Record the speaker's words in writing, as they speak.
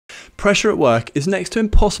Pressure at work is next to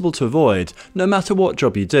impossible to avoid, no matter what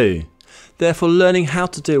job you do. Therefore, learning how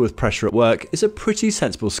to deal with pressure at work is a pretty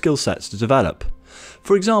sensible skill set to develop.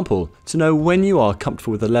 For example, to know when you are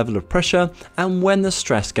comfortable with the level of pressure and when the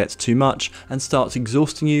stress gets too much and starts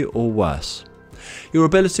exhausting you or worse. Your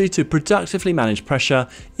ability to productively manage pressure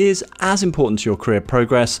is as important to your career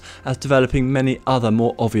progress as developing many other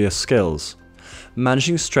more obvious skills.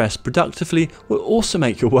 Managing stress productively will also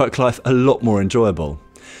make your work life a lot more enjoyable.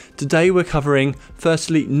 Today we're covering,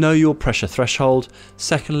 firstly, know your pressure threshold,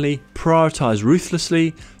 secondly, prioritise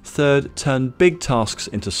ruthlessly, third, turn big tasks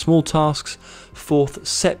into small tasks, fourth,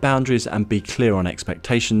 set boundaries and be clear on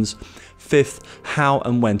expectations, fifth, how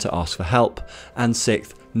and when to ask for help, and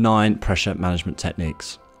sixth, 9 pressure management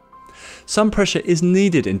techniques. Some pressure is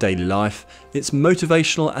needed in daily life, it's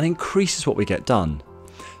motivational and increases what we get done.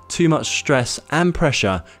 Too much stress and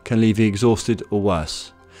pressure can leave you exhausted or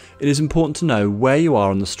worse. It is important to know where you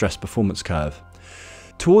are on the stress performance curve.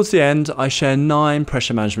 Towards the end, I share 9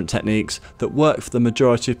 pressure management techniques that work for the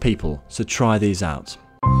majority of people, so try these out.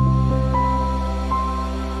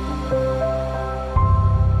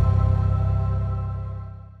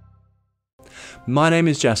 My name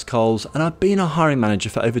is Jess Coles and I've been a hiring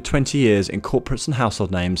manager for over 20 years in corporates and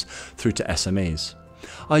household names through to SMEs.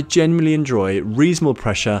 I genuinely enjoy reasonable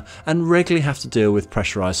pressure and regularly have to deal with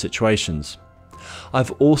pressurised situations.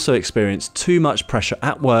 I've also experienced too much pressure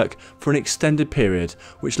at work for an extended period,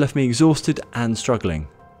 which left me exhausted and struggling.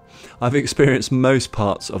 I've experienced most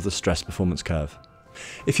parts of the stress performance curve.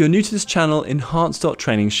 If you're new to this channel,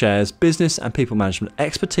 Enhance.training shares business and people management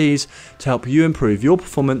expertise to help you improve your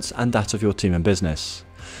performance and that of your team and business.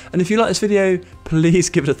 And if you like this video, please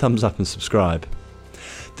give it a thumbs up and subscribe.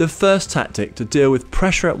 The first tactic to deal with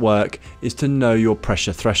pressure at work is to know your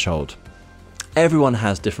pressure threshold. Everyone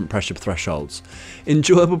has different pressure thresholds.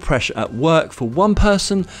 Enjoyable pressure at work for one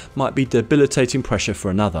person might be debilitating pressure for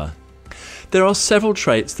another. There are several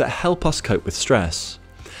traits that help us cope with stress.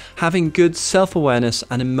 Having good self-awareness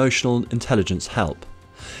and emotional intelligence help.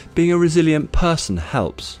 Being a resilient person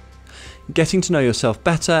helps. Getting to know yourself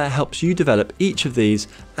better helps you develop each of these,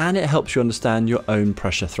 and it helps you understand your own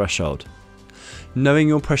pressure threshold. Knowing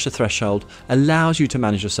your pressure threshold allows you to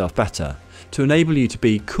manage yourself better, to enable you to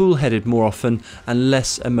be cool-headed more often and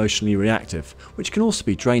less emotionally reactive, which can also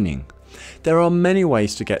be draining. There are many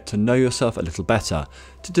ways to get to know yourself a little better,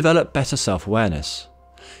 to develop better self-awareness.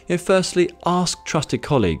 Firstly, ask trusted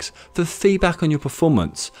colleagues for feedback on your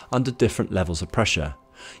performance under different levels of pressure.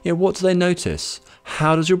 What do they notice?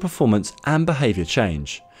 How does your performance and behaviour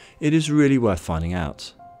change? It is really worth finding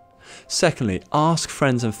out. Secondly, ask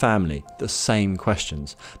friends and family the same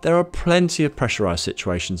questions. There are plenty of pressurised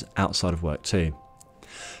situations outside of work too.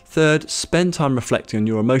 Third, spend time reflecting on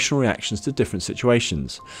your emotional reactions to different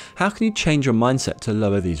situations. How can you change your mindset to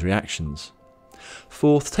lower these reactions?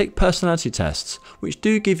 Fourth, take personality tests, which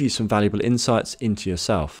do give you some valuable insights into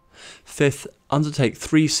yourself. Fifth, undertake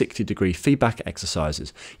 360-degree feedback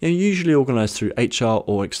exercises, usually organised through HR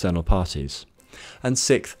or external parties. And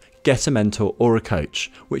sixth, get a mentor or a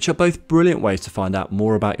coach, which are both brilliant ways to find out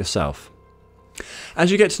more about yourself.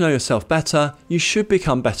 As you get to know yourself better, you should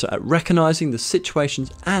become better at recognising the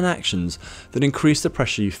situations and actions that increase the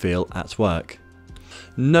pressure you feel at work.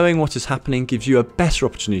 Knowing what is happening gives you a better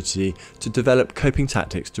opportunity to develop coping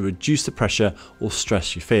tactics to reduce the pressure or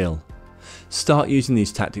stress you feel. Start using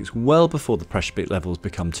these tactics well before the pressure levels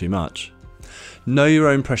become too much. Know your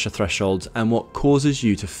own pressure thresholds and what causes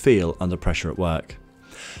you to feel under pressure at work.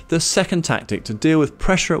 The second tactic to deal with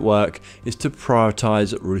pressure at work is to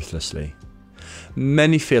prioritise ruthlessly.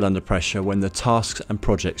 Many feel under pressure when the tasks and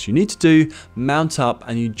projects you need to do mount up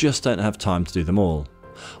and you just don't have time to do them all.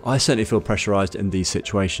 I certainly feel pressurised in these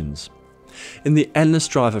situations. In the endless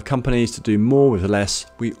drive of companies to do more with less,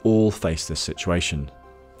 we all face this situation.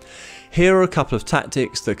 Here are a couple of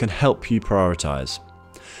tactics that can help you prioritise.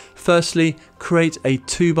 Firstly, create a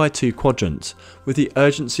 2x2 quadrant with the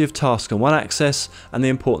urgency of tasks on one axis and the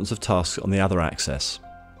importance of tasks on the other axis.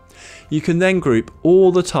 You can then group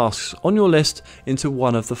all the tasks on your list into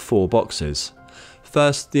one of the 4 boxes.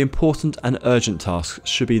 First, the important and urgent tasks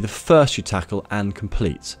should be the first you tackle and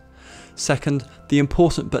complete. Second, the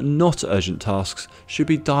important but not urgent tasks should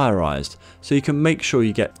be diarised so you can make sure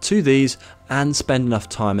you get to these and spend enough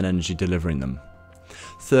time and energy delivering them.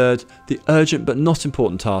 Third, the urgent but not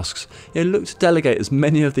important tasks, look to delegate as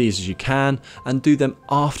many of these as you can and do them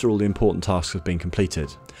after all the important tasks have been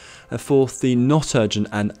completed. And fourth, the not urgent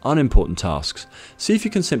and unimportant tasks, see if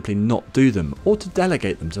you can simply not do them or to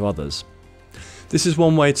delegate them to others. This is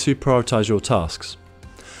one way to prioritise your tasks.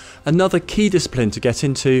 Another key discipline to get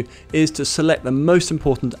into is to select the most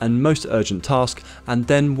important and most urgent task and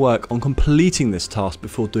then work on completing this task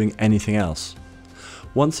before doing anything else.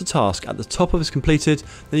 Once the task at the top of is completed,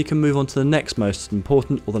 then you can move on to the next most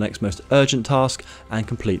important or the next most urgent task and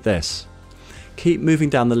complete this. Keep moving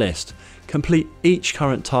down the list. Complete each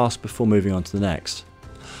current task before moving on to the next.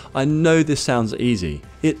 I know this sounds easy.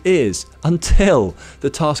 It is, until the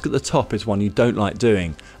task at the top is one you don't like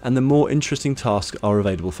doing and the more interesting tasks are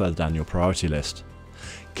available further down your priority list.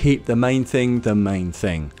 Keep the main thing the main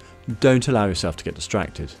thing. Don't allow yourself to get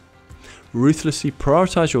distracted. Ruthlessly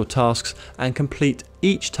prioritise your tasks and complete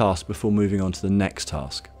each task before moving on to the next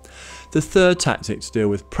task. The third tactic to deal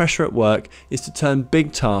with pressure at work is to turn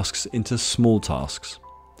big tasks into small tasks.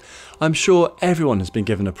 I'm sure everyone has been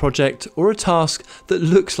given a project or a task that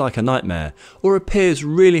looks like a nightmare or appears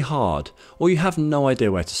really hard, or you have no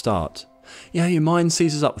idea where to start. Your mind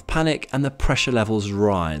seizes up with panic and the pressure levels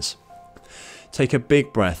rise. Take a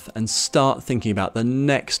big breath and start thinking about the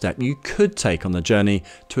next step you could take on the journey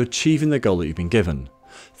to achieving the goal that you've been given.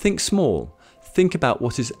 Think small. Think about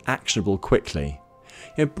what is actionable quickly.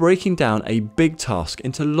 Breaking down a big task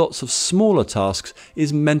into lots of smaller tasks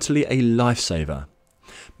is mentally a lifesaver.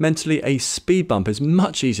 Mentally, a speed bump is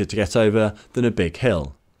much easier to get over than a big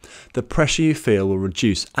hill. The pressure you feel will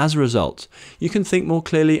reduce as a result. You can think more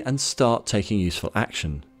clearly and start taking useful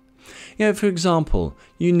action. For example,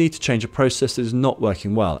 you need to change a process that is not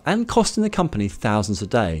working well and costing the company thousands a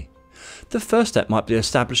day. The first step might be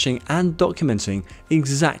establishing and documenting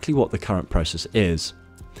exactly what the current process is.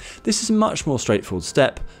 This is a much more straightforward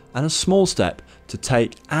step and a small step to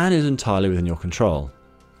take and is entirely within your control.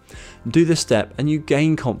 Do this step and you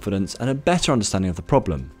gain confidence and a better understanding of the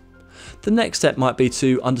problem. The next step might be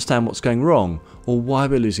to understand what's going wrong or why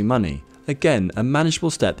we're losing money. Again, a manageable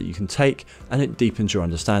step that you can take and it deepens your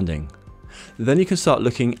understanding. Then you can start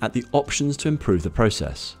looking at the options to improve the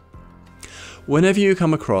process. Whenever you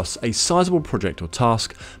come across a sizable project or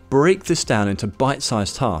task, break this down into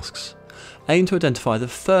bite-sized tasks. Aim to identify the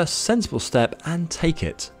first sensible step and take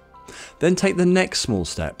it. Then take the next small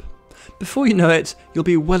step. Before you know it, you'll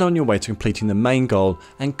be well on your way to completing the main goal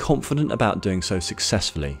and confident about doing so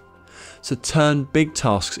successfully. So turn big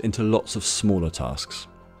tasks into lots of smaller tasks.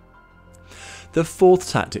 The fourth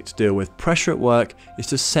tactic to deal with pressure at work is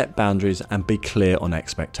to set boundaries and be clear on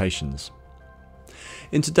expectations.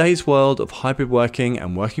 In today's world of hybrid working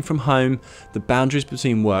and working from home, the boundaries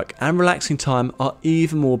between work and relaxing time are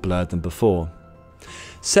even more blurred than before.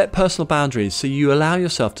 Set personal boundaries so you allow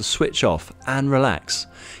yourself to switch off and relax.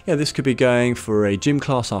 This could be going for a gym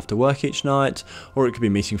class after work each night, or it could be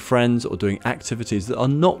meeting friends or doing activities that are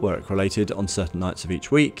not work related on certain nights of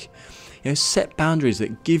each week. Set boundaries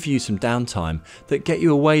that give you some downtime, that get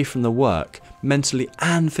you away from the work, mentally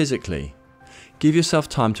and physically. Give yourself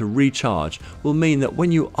time to recharge will mean that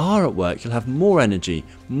when you are at work you'll have more energy,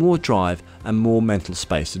 more drive and more mental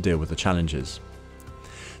space to deal with the challenges.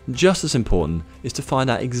 Just as important is to find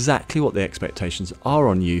out exactly what the expectations are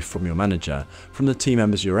on you from your manager, from the team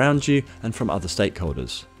members around you and from other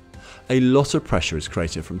stakeholders. A lot of pressure is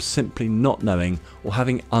created from simply not knowing or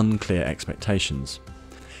having unclear expectations.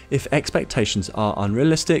 If expectations are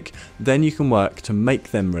unrealistic, then you can work to make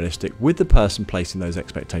them realistic with the person placing those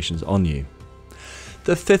expectations on you.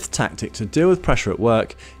 The fifth tactic to deal with pressure at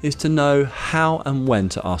work is to know how and when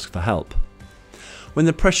to ask for help. When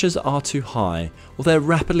the pressures are too high or they're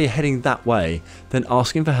rapidly heading that way, then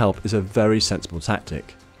asking for help is a very sensible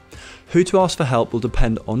tactic. Who to ask for help will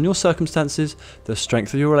depend on your circumstances, the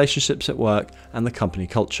strength of your relationships at work and the company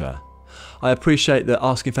culture. I appreciate that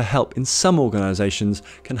asking for help in some organisations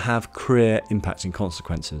can have career impacting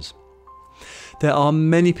consequences. There are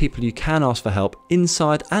many people you can ask for help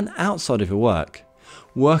inside and outside of your work.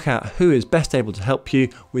 Work out who is best able to help you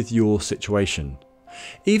with your situation.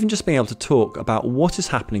 Even just being able to talk about what is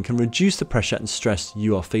happening can reduce the pressure and stress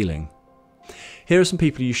you are feeling. Here are some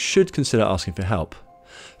people you should consider asking for help.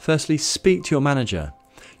 Firstly, speak to your manager.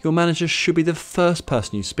 Your manager should be the first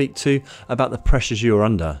person you speak to about the pressures you are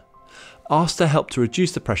under. Ask their help to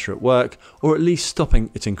reduce the pressure at work or at least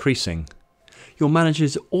stopping it increasing. Your manager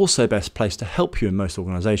is also best placed to help you in most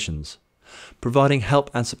organisations. Providing help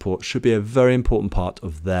and support should be a very important part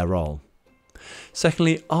of their role.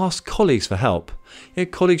 Secondly, ask colleagues for help.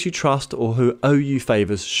 Colleagues you trust or who owe you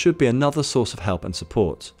favours should be another source of help and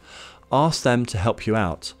support. Ask them to help you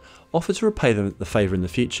out. Offer to repay them the favour in the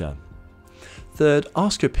future. Third,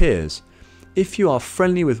 ask your peers. If you are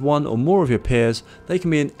friendly with one or more of your peers, they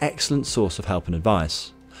can be an excellent source of help and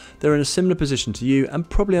advice. They're in a similar position to you and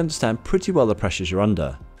probably understand pretty well the pressures you're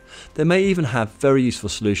under. They may even have very useful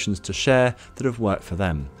solutions to share that have worked for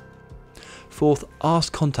them. 4th,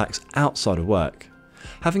 ask contacts outside of work.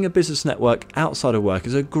 Having a business network outside of work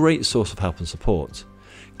is a great source of help and support.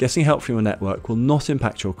 Getting help from your network will not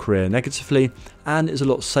impact your career negatively and is a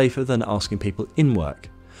lot safer than asking people in work.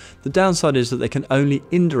 The downside is that they can only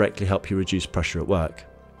indirectly help you reduce pressure at work.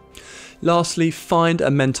 Lastly, find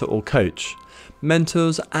a mentor or coach.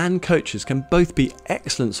 Mentors and coaches can both be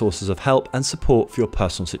excellent sources of help and support for your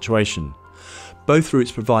personal situation. Both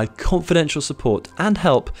routes provide confidential support and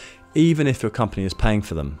help even if your company is paying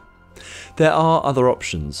for them. There are other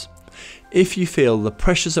options. If you feel the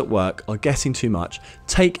pressures at work are getting too much,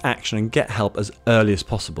 take action and get help as early as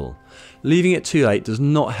possible. Leaving it too late does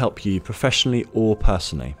not help you professionally or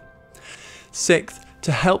personally. 6th,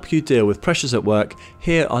 to help you deal with pressures at work,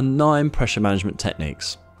 here are 9 pressure management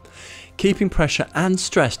techniques. Keeping pressure and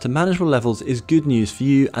stress to manageable levels is good news for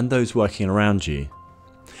you and those working around you.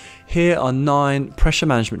 Here are 9 pressure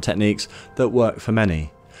management techniques that work for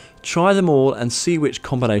many. Try them all and see which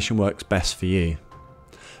combination works best for you.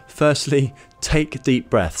 Firstly, take deep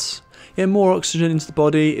breaths. More oxygen into the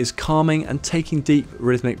body is calming, and taking deep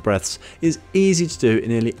rhythmic breaths is easy to do in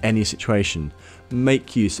nearly any situation.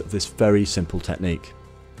 Make use of this very simple technique.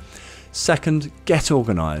 Second, get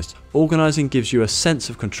organised. Organising gives you a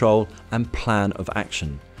sense of control and plan of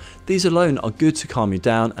action. These alone are good to calm you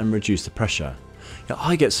down and reduce the pressure.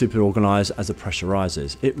 I get super organised as the pressure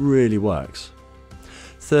rises. It really works.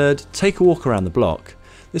 Third, take a walk around the block.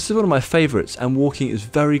 This is one of my favourites, and walking is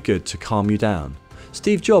very good to calm you down.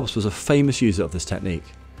 Steve Jobs was a famous user of this technique.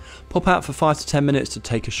 Pop out for 5 to 10 minutes to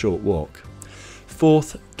take a short walk.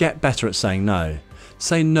 Fourth, get better at saying no.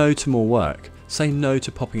 Say no to more work. Say no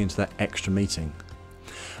to popping into that extra meeting.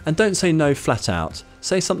 And don't say no flat out.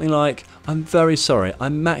 Say something like, I'm very sorry,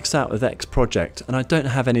 I'm maxed out with X project and I don't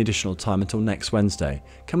have any additional time until next Wednesday.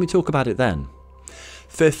 Can we talk about it then?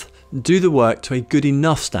 Fifth, do the work to a good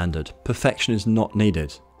enough standard. Perfection is not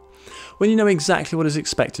needed. When you know exactly what is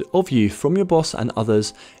expected of you from your boss and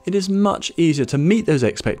others, it is much easier to meet those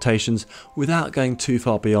expectations without going too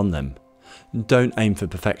far beyond them. Don't aim for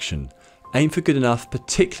perfection. Aim for good enough,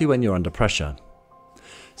 particularly when you're under pressure.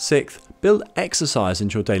 Sixth, build exercise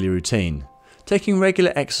into your daily routine. Taking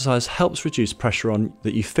regular exercise helps reduce pressure on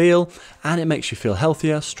that you feel, and it makes you feel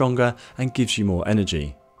healthier, stronger, and gives you more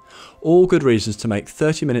energy. All good reasons to make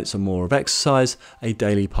 30 minutes or more of exercise a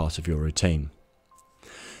daily part of your routine.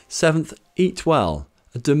 Seventh, eat well.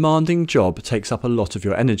 A demanding job takes up a lot of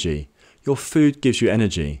your energy. Your food gives you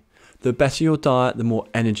energy. The better your diet, the more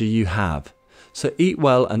energy you have. So eat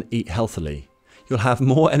well and eat healthily. You'll have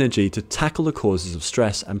more energy to tackle the causes of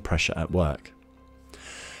stress and pressure at work.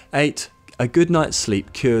 8. A good night's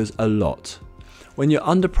sleep cures a lot. When you're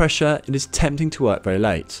under pressure, it is tempting to work very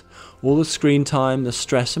late. All the screen time, the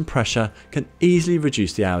stress and pressure can easily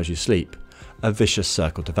reduce the hours you sleep. A vicious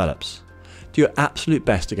circle develops. Do your absolute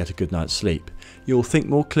best to get a good night's sleep. You will think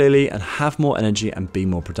more clearly and have more energy and be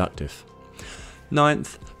more productive.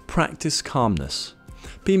 9th, practice calmness.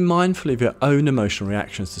 Be mindful of your own emotional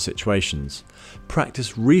reactions to situations.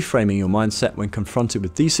 Practice reframing your mindset when confronted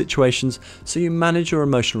with these situations so you manage your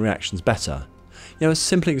emotional reactions better. A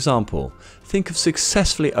simple example, think of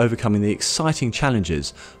successfully overcoming the exciting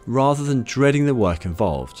challenges rather than dreading the work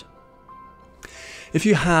involved. If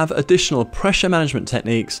you have additional pressure management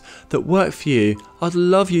techniques that work for you, I'd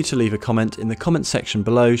love you to leave a comment in the comment section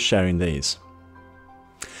below sharing these.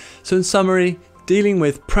 So in summary, dealing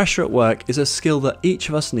with pressure at work is a skill that each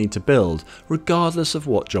of us need to build, regardless of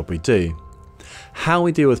what job we do. How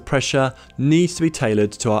we deal with pressure needs to be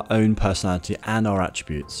tailored to our own personality and our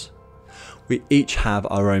attributes. We each have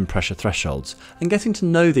our own pressure thresholds, and getting to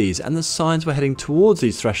know these and the signs we're heading towards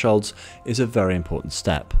these thresholds is a very important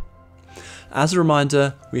step. As a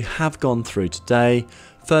reminder, we have gone through today.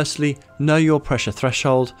 Firstly, know your pressure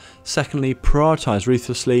threshold. Secondly, prioritise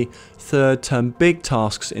ruthlessly. Third, turn big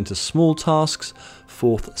tasks into small tasks.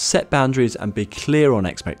 Fourth, set boundaries and be clear on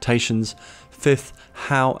expectations. Fifth,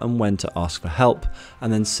 how and when to ask for help.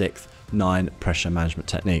 And then sixth, 9 pressure management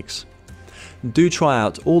techniques. Do try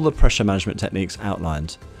out all the pressure management techniques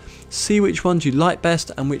outlined. See which ones you like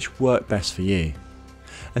best and which work best for you.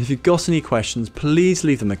 And if you've got any questions, please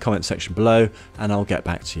leave them in the comment section below and I'll get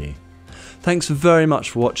back to you. Thanks very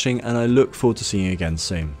much for watching, and I look forward to seeing you again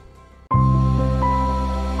soon.